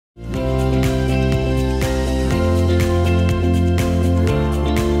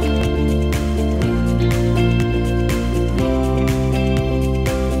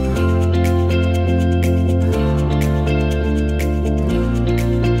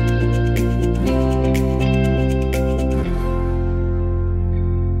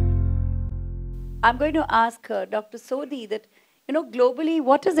I'm going to ask Dr. Sodhi that, globally,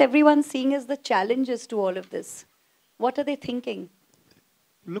 what is everyone seeing as the challenges to all of this? What are they thinking?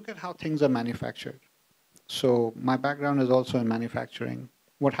 Look at how things are manufactured. So my background is also in manufacturing.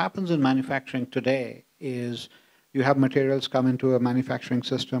 What happens in manufacturing today is you have materials come into a manufacturing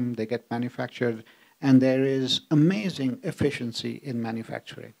system, they get manufactured, and there is amazing efficiency in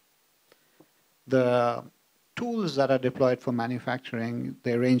manufacturing. The tools that are deployed for manufacturing,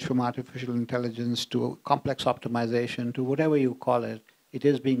 they range from artificial intelligence to complex optimization to whatever you call it, it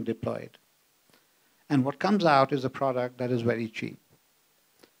is being deployed. And what comes out is a product that is very cheap.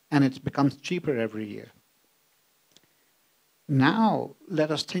 And it becomes cheaper every year. Now, let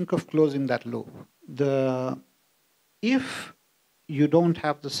us think of closing that loop. If you don't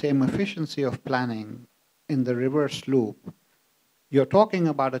have the same efficiency of planning in the reverse loop, you're talking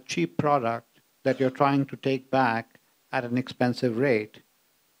about a cheap product that you're trying to take back at an expensive rate.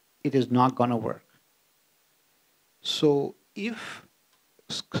 It is not going to work. So if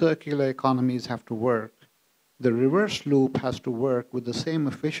circular economies have to work, the reverse loop has to work with the same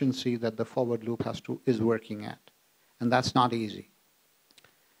efficiency that the forward loop is working at. And that's not easy.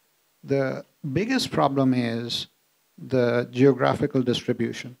 The biggest problem is the geographical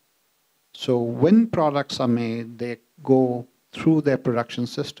distribution. So when products are made, they go through their production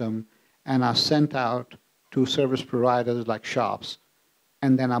system and are sent out to service providers like shops,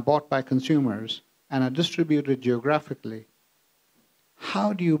 and then are bought by consumers and are distributed geographically.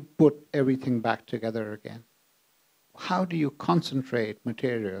 How do you put everything back together again? How do you concentrate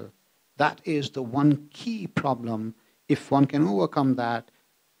material? That is the one key problem. If one can overcome that,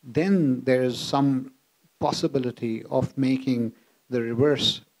 then there is some possibility of making the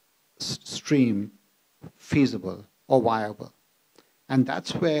reverse stream feasible or viable. And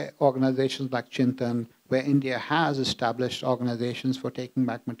that's where organizations like Chintan, where India has established organizations for taking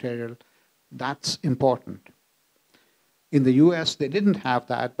back material, that's important. In the US, they didn't have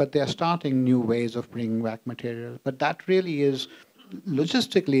that, but they're starting new ways of bringing back material. But that really is,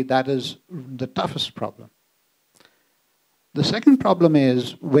 logistically, that is the toughest problem. The second problem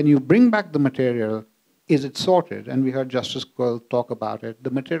is, when you bring back the material, is it sorted? And we heard Justice Goel talk about it.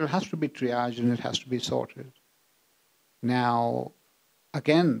 The material has to be triaged and it has to be sorted. Now,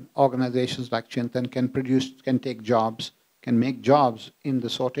 again, organizations like Chintan can take jobs, can make jobs in the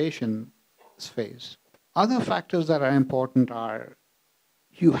sortation phase. Other factors that are important are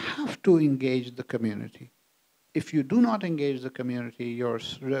you have to engage the community. If you do not engage the community, your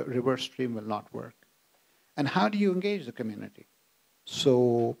reverse stream will not work. And how do you engage the community?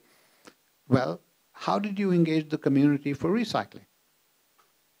 So, well, how did you engage the community for recycling?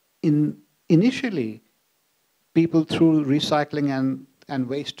 Initially, people threw recycling and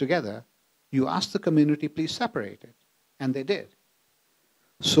waste together. You asked the community, please separate it. And they did.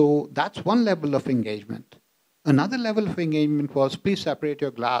 So that's one level of engagement. Another level of engagement was, please separate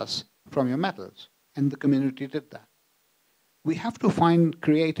your glass from your metals. And the community did that. We have to find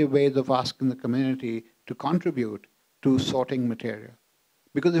creative ways of asking the community to contribute to sorting material.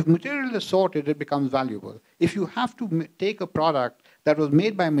 Because if material is sorted, it becomes valuable. If you have to take a product that was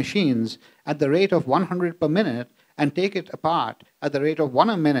made by machines at the rate of 100 per minute and take it apart at the rate of 1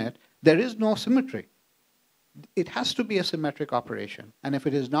 a minute, there is no symmetry. It has to be a symmetric operation. And if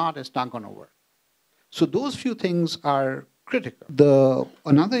it is not, it's not going to work. So those few things are critical.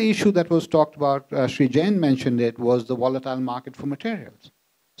 Another issue that was talked about, Sri Jain mentioned it, was the volatile market for materials.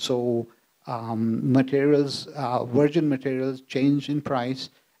 So virgin materials change in price,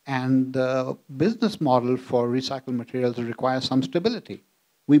 and the business model for recycled materials requires some stability.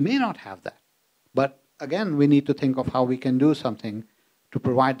 We may not have that. But again, we need to think of how we can do something to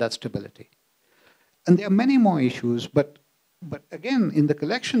provide that stability. And there are many more issues, but again, in the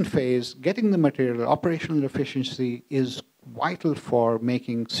collection phase, getting the material, operational efficiency is vital for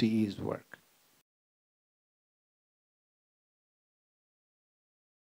making CEs work.